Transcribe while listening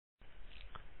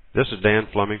This is Dan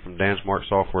Fleming from Dan Smart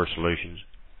Software Solutions.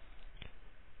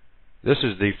 This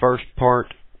is the first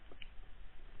part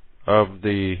of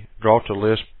the Draw to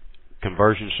Lisp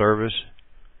conversion service.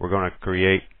 We're going to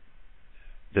create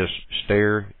this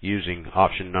stair using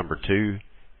option number 2,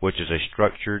 which is a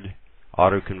structured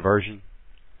auto conversion.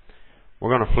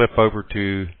 We're going to flip over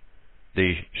to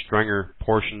the stringer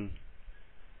portion,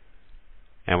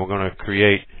 and we're going to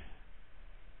create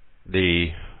the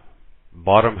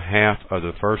bottom half of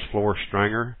the first floor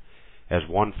stringer as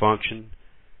one function.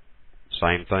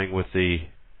 Same thing with the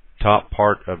top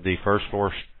part of the first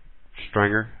floor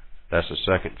stringer. That's the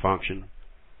second function.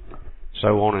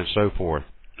 So on and so forth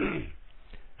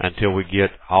until we get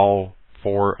all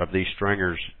 4 of these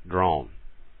stringers drawn.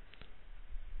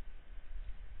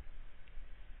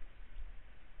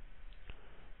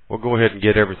 We'll go ahead and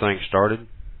get everything started.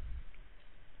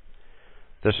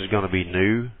 This is going to be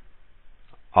new,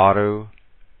 auto,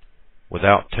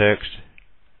 without text,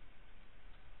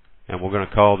 and we're going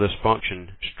to call this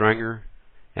function stringer,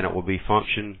 and it will be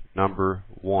function number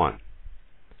 1.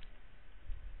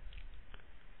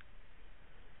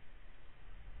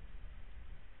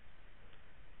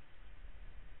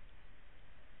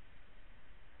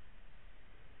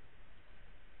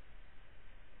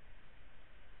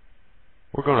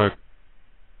 We're going to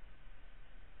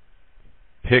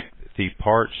pick the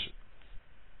parts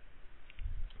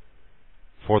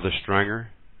for the stringer.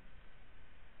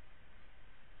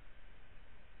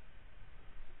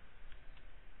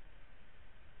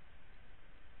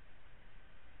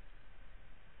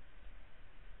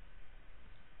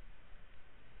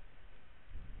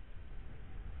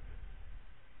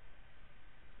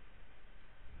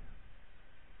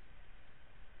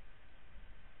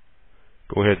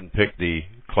 Go ahead and pick the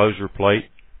closure plate.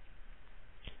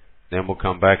 Then we'll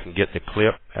come back and get the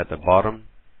clip at the bottom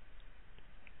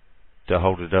to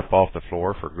hold it up off the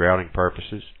floor for grouting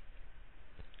purposes.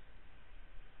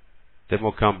 Then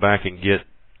we'll come back and get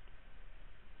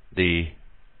the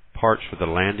parts for the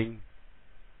landing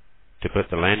to put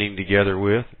the landing together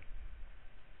with.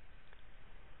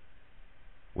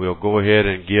 We'll go ahead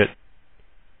and get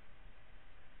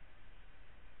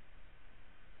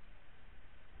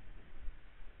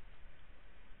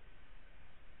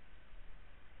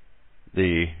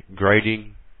the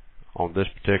grading on this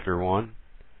particular one,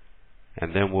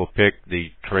 and then we'll pick the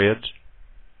treads,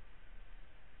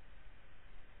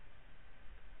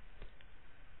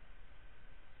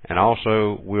 and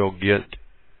also we'll get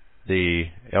the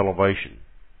elevation.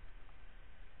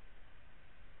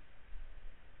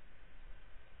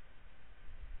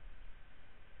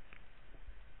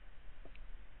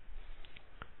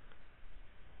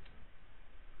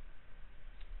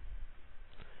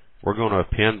 We're going to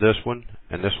append this one,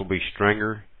 and this will be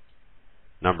stringer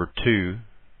number 2.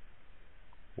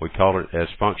 We call it as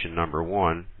function number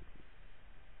 1.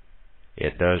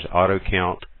 It does auto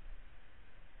count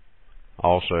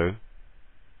also.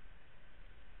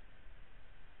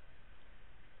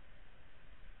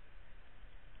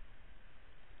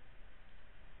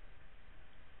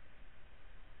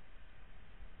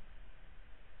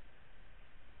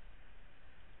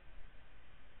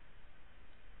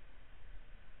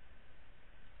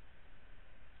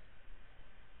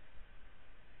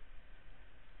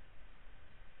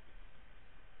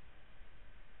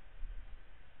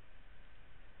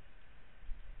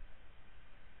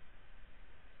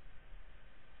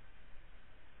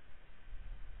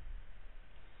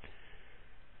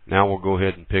 Now we'll go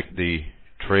ahead and pick the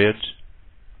treads.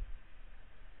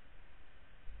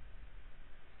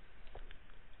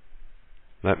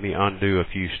 Let me undo a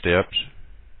few steps.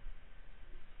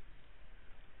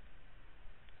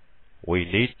 We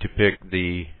need to pick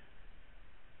the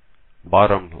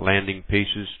bottom landing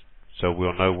pieces so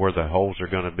we'll know where the holes are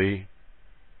going to be.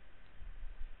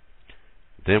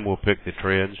 Then we'll pick the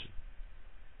treads.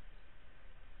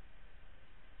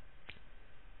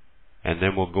 And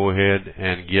then we'll go ahead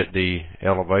and get the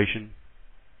elevation.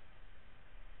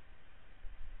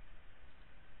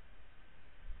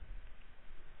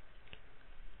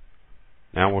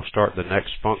 Now we'll start the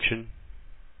next function.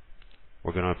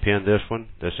 We're going to append this one.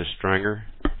 This is stringer.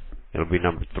 It'll be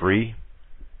number 3.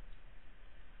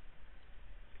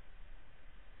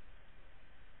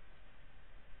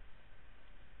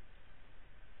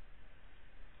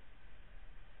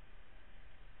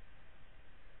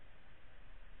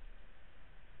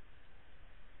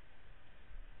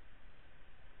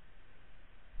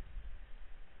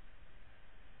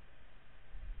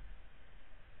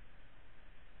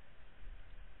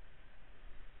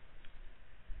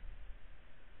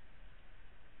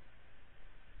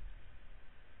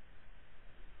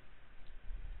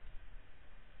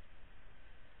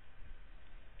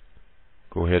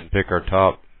 Go ahead and pick our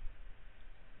top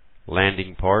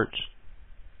landing parts.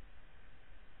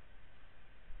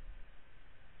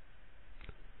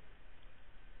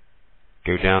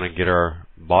 Go down and get our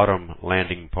bottom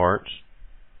landing parts.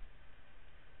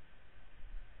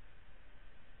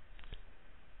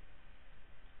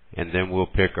 And then we'll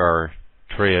pick our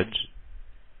treads.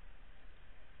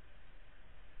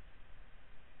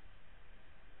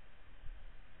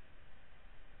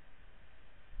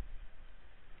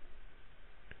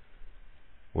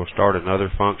 We'll start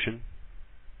another function.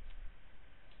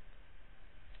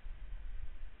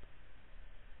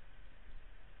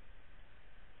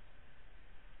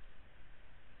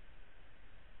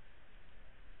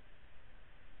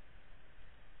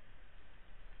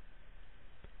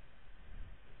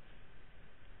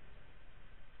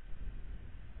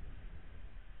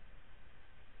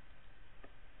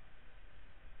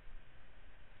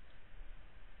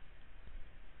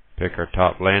 Pick our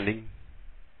top landing.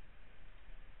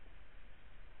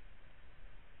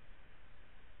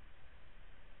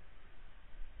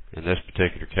 In this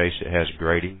particular case, it has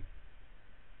grading.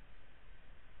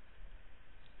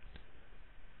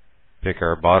 Pick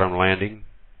our bottom landing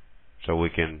so we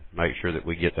can make sure that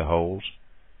we get the holes.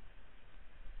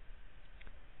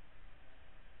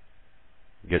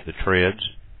 Get the treads.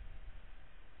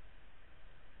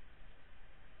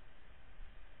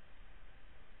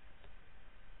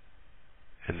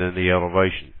 And then the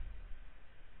elevation.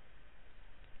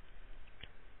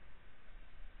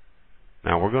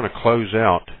 Now we're going to close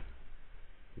out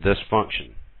this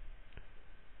function.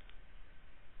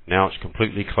 Now it's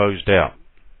completely closed out.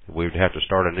 We would have to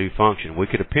start a new function. We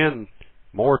could append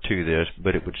more to this,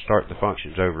 but it would start the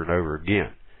functions over and over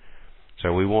again.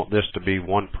 So we want this to be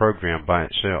one program by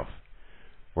itself.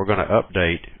 We're going to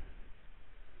update.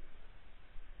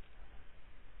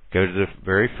 Go to the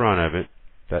very front of it.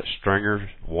 That's stringers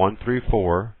 1 through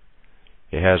 4.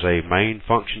 It has a main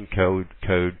function code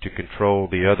to control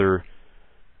the other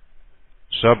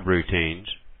subroutines.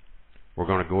 We're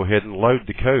going to go ahead and load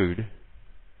the code,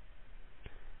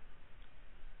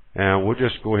 and we'll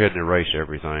just go ahead and erase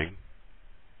everything,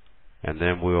 and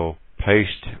then we'll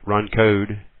paste run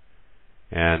code,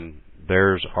 and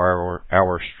there's our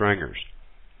stringers.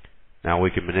 Now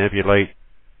we can manipulate,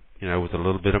 with a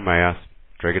little bit of math,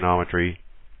 trigonometry,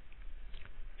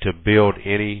 to build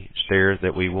any stair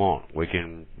that we want. We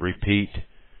can repeat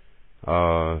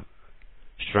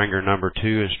stringer number 2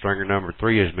 and stringer number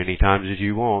 3 as many times as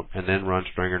you want, and then run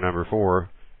stringer number 4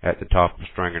 at the top of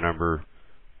stringer number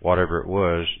whatever it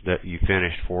was that you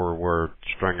finished for where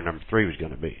stringer number 3 was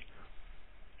going to be.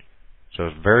 So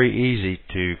it's very easy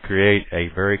to create a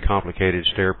very complicated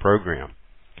stair program.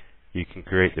 You can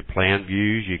create the plan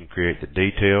views, you can create the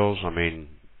details,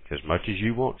 as much as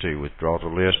you want to with Draw to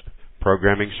Lisp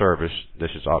Programming Service. This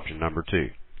is option number 2.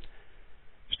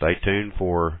 Stay tuned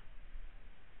for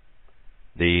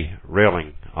the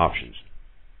railing options.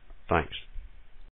 Thanks.